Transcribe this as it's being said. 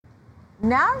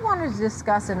Now I want to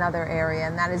discuss another area,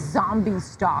 and that is zombie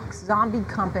stocks, zombie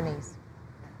companies.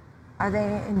 Are they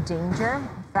in danger?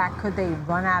 In fact, could they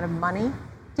run out of money?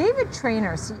 David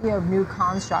Traynor, CEO of New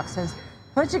Constructs, has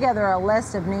put together a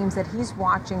list of names that he's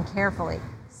watching carefully,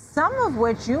 some of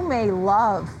which you may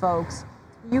love, folks.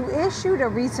 You issued a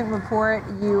recent report.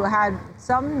 You had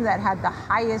some that had the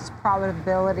highest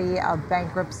probability of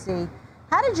bankruptcy.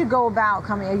 How did you go about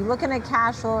coming? Are you looking at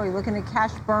cash flow? Are you looking at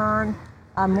cash burn?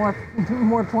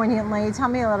 More poignantly, tell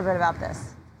me a little bit about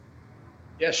this.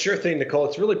 Yeah, sure thing, Nicole.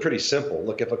 It's really pretty simple.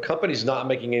 Look, if a company's not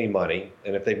making any money,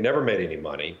 and if they've never made any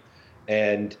money,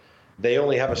 and they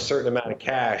only have a certain amount of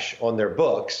cash on their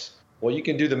books, well, you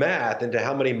can do the math into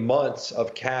how many months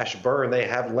of cash burn they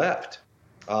have left.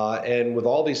 And with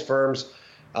all these firms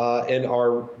in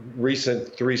our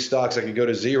recent three stocks that could go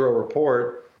to zero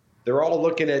report, they're all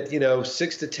looking at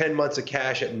 6 to 10 months of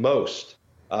cash at most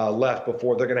left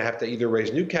before they're going to have to either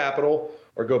raise new capital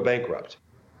or go bankrupt.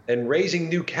 And raising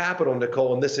new capital,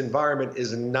 Nicole, in this environment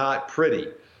is not pretty.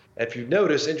 If you've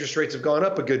noticed, interest rates have gone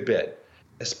up a good bit,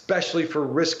 especially for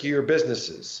riskier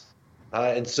businesses.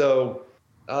 And so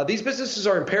these businesses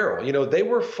are in peril. They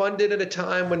were funded at a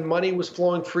time when money was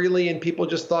flowing freely and people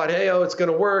just thought, hey, it's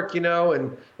going to work,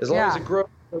 and as long as it grows,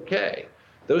 okay.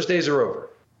 Those days are over.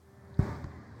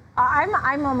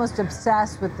 I'm almost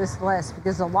obsessed with this list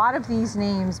because a lot of these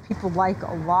names people like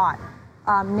a lot.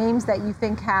 Names that you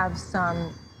think have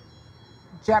some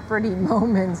Jeopardy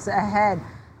moments ahead.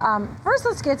 First,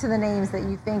 let's get to the names that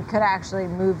you think could actually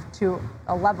move to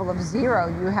a level of zero.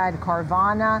 You had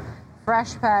Carvana,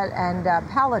 Freshpet, and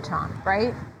Peloton,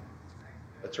 right?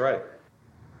 That's right.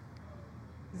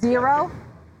 Zero?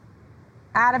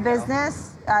 Out of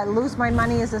business? Lose my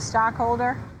money as a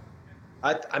stockholder?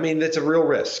 I mean, that's a real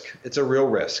risk. It's a real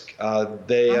risk.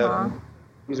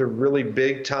 These are really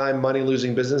big time money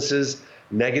losing businesses,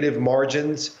 negative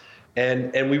margins.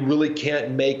 And we really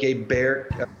can't make a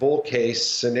bull case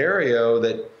scenario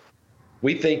that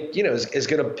we think, is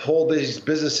going to pull these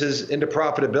businesses into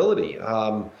profitability.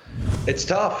 It's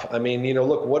tough. I mean,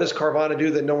 look, what does Carvana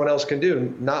do that no one else can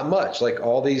do? Not much. Like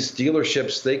all these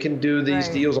dealerships, they can do these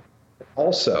deals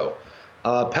also.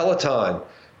 Peloton,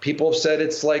 people have said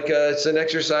it's like it's an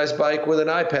exercise bike with an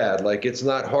iPad. Like it's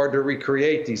not hard to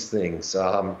recreate these things.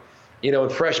 And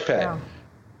Freshpet. Yeah.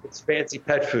 It's fancy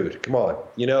pet food. Come on.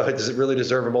 Does it really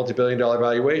deserve a multi-billion-dollar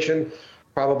valuation?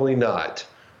 Probably not.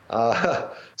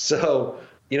 So,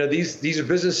 these are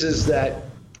businesses that,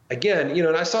 again,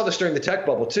 and I saw this during the tech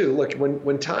bubble too. Look,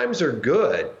 when times are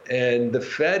good and the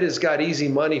Fed has got easy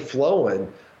money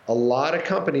flowing, a lot of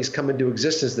companies come into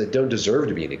existence that don't deserve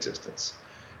to be in existence.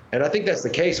 And I think that's the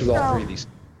case with all three of these.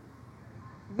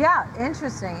 Yeah,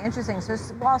 interesting. So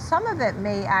while some of it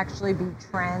may actually be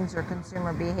trends or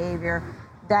consumer behavior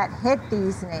that hit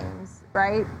these names,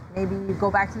 right? Maybe you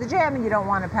go back to the gym and you don't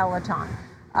want a Peloton.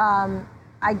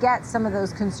 I get some of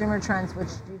those consumer trends, which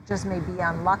just may be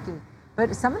unlucky.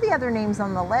 But some of the other names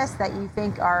on the list that you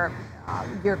think are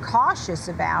you're cautious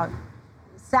about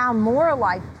sound more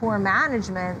like poor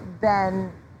management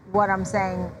than what I'm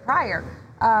saying prior.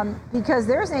 Because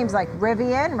there's names like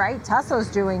Rivian, right? Tesla's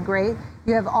doing great.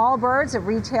 You have Allbirds, a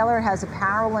retailer, has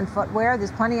apparel and footwear.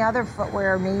 There's plenty of other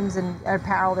footwear names and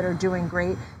apparel that are doing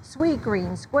great.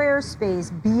 Sweetgreen,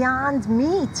 Squarespace, Beyond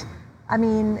Meat. I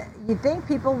mean, you'd think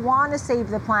people want to save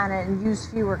the planet and use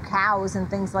fewer cows and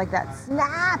things like that.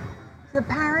 Snap, the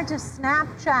parent of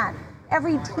Snapchat.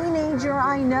 Every teenager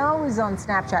I know is on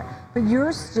Snapchat, but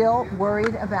you're still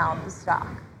worried about the stock.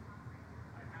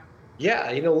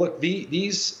 Yeah, look,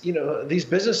 these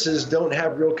businesses don't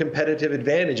have real competitive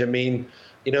advantage. I mean,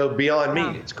 Beyond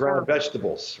Meat, it's ground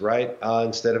vegetables, right?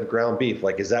 Instead of ground beef.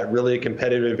 Like, is that really a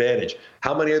competitive advantage?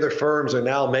 How many other firms are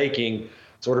now making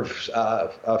sort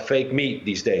of fake meat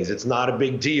these days? It's not a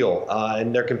big deal.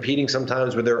 And they're competing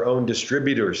sometimes with their own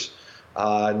distributors.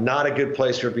 Not a good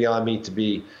place for Beyond Meat to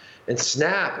be. And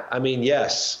Snap, I mean,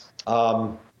 yes.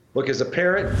 Look, as a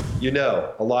parent,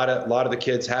 a lot of the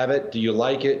kids have it. Do you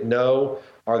like it? No.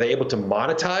 Are they able to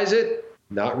monetize it?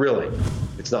 Not really.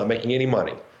 It's not making any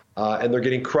money. And they're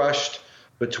getting crushed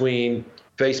between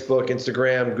Facebook,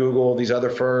 Instagram, Google, these other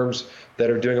firms that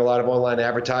are doing a lot of online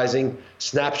advertising.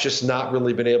 Snap's just not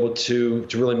really been able to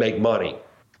really make money.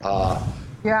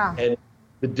 And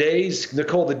the days,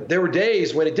 Nicole, there were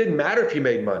days when it didn't matter if you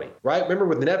made money, right? Remember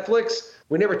with Netflix,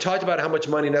 we never talked about how much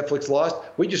money Netflix lost.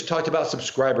 We just talked about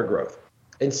subscriber growth.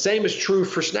 And same is true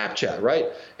for Snapchat, right?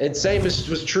 And same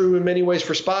was true in many ways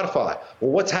for Spotify.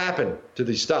 Well, what's happened to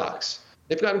these stocks?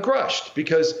 They've gotten crushed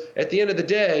because at the end of the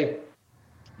day,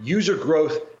 user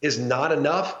growth is not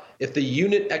enough if the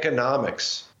unit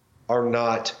economics are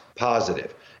not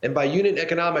positive. And by unit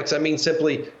economics, I mean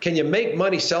simply, can you make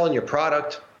money selling your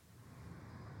product?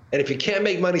 And if you can't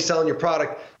make money selling your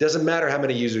product, doesn't matter how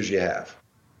many users you have.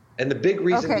 And the big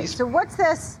reason Okay, so what's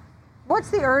this? What's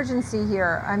the urgency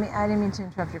here? I mean, I didn't mean to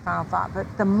interrupt your final thought, but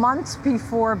the months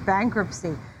before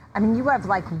bankruptcy, I mean, you have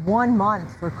like 1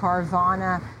 month for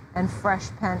Carvana and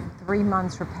Freshpen, 3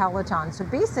 months for Peloton. So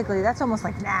basically, that's almost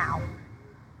like now.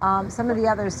 Some of the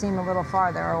others seem a little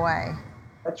farther away.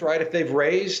 That's right. If they've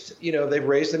raised, they've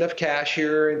raised enough cash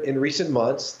here in recent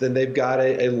months, then they've got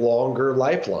a longer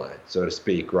lifeline, so to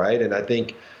speak, right? And I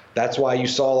think that's why you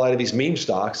saw a lot of these meme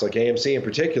stocks, like AMC in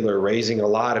particular, raising a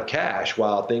lot of cash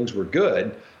while things were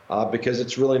good, because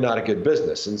it's really not a good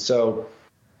business. And so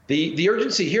the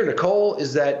urgency here, Nicole,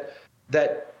 is that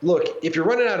look, if you're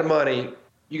running out of money,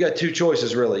 you got two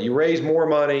choices, really. You raise more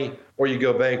money or you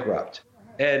go bankrupt.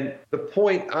 And the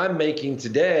point I'm making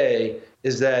today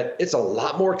is that it's a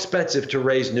lot more expensive to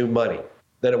raise new money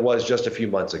than it was just a few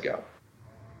months ago.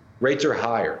 Rates are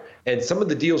higher. And some of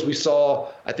the deals we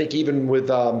saw, I think even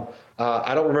with, I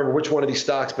don't remember which one of these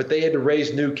stocks, but they had to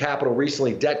raise new capital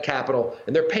recently, debt capital,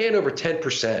 and they're paying over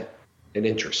 10% in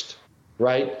interest,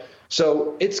 right?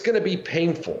 So it's going to be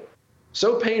painful.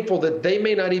 So painful that they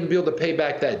may not even be able to pay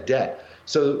back that debt.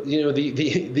 So,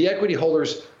 the equity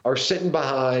holders are sitting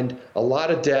behind a lot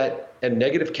of debt and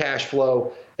negative cash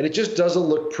flow, and it just doesn't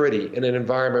look pretty in an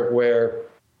environment where,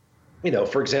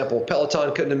 for example,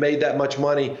 Peloton couldn't have made that much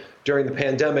money during the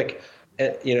pandemic,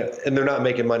 and they're not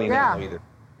making money now either.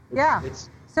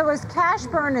 So as cash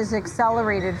burn is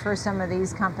accelerated for some of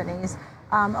these companies,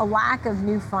 a lack of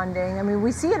new funding, I mean,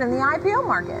 we see it in the IPO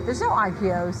market. There's no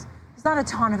IPOs. There's not a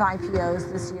ton of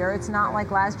IPOs this year. It's not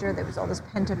like last year. There was all this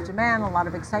pent-up demand, a lot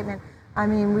of excitement. I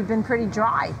mean, we've been pretty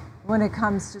dry when it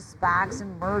comes to SPACs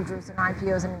and mergers and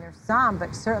IPOs. I mean, there's some,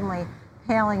 but certainly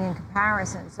paling in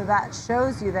comparison. So that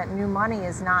shows you that new money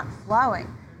is not flowing.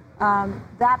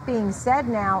 That being said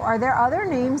now, are there other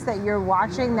names that you're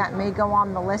watching that may go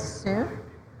on the list soon?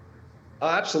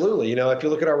 Absolutely. If you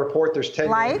look at our report, there's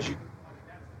 10 names.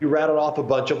 You rattled off a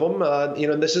bunch of them.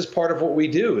 And this is part of what we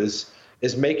do is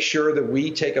make sure that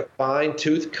we take a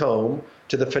fine-tooth comb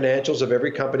to the financials of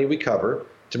every company we cover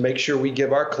to make sure we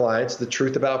give our clients the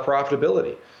truth about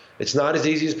profitability. It's not as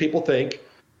easy as people think.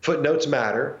 Footnotes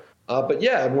matter. But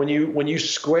yeah, when you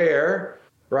square,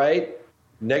 right,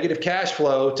 negative cash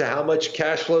flow to how much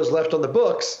cash flow is left on the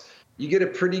books, you get a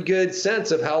pretty good sense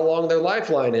of how long their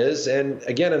lifeline is. And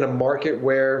again, in a market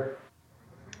where,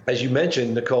 as you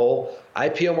mentioned, Nicole,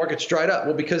 IPO markets dried up.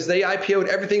 Well, because they IPO'd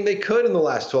everything they could in the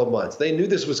last 12 months. They knew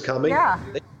this was coming. Yeah.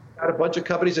 They got a bunch of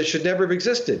companies that should never have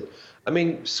existed. I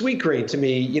mean, Sweetgreen, to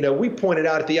me, we pointed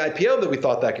out at the IPO that we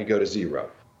thought that could go to zero.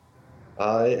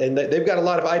 And they've got a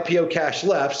lot of IPO cash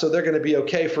left, so they're going to be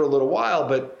okay for a little while.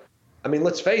 But I mean,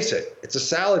 let's face it, it's a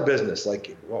salad business.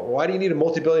 Like, why do you need a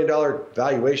multi-billion-dollar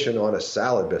valuation on a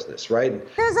salad business, right?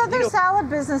 There's other salad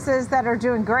businesses that are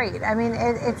doing great. I mean,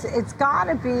 it's got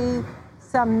to be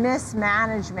some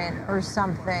mismanagement or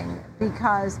something,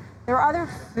 because there are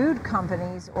other food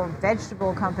companies or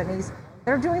vegetable companies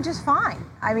that are doing just fine.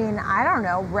 I mean, I don't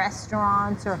know,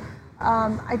 restaurants or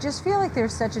I just feel like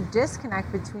there's such a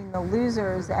disconnect between the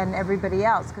losers and everybody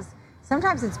else, because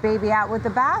sometimes it's baby out with the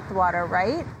bathwater,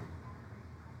 right?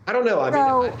 I don't know. I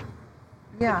don't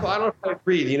know if I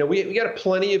agree. We got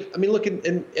plenty of. I mean, look,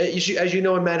 as you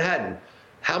know, in Manhattan,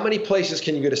 how many places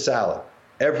can you get a salad?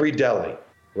 Every deli,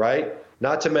 right?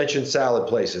 Not to mention salad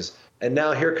places. And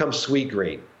now here comes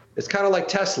Sweetgreen. It's kind of like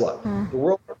Tesla. The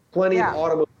world has plenty of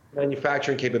automotive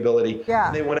manufacturing capability,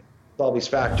 and they want to have all these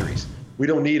factories. We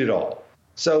don't need it all.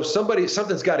 So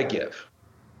something's got to give.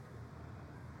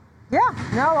 Yeah,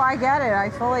 no, I get it. I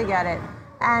fully get it.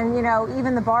 And,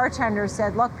 even the bartender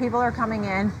said, look, people are coming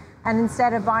in, and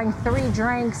instead of buying 3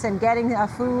 drinks and getting a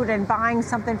food and buying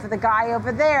something for the guy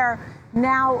over there,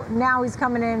 now he's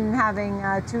coming in and having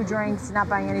 2 drinks, not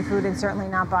buying any food, and certainly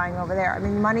not buying over there. I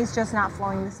mean, money's just not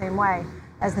flowing the same way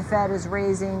as the Fed is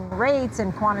raising rates,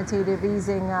 and quantitative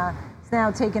easing is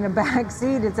now taking a back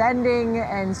seat. It's ending,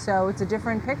 and so it's a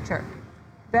different picture.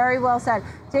 Very well said.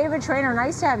 David Traynor,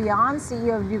 nice to have you on,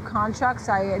 CEO of New Constructs.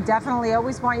 I definitely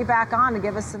always want you back on to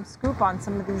give us some scoop on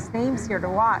some of these names here to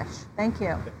watch. Thank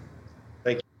you.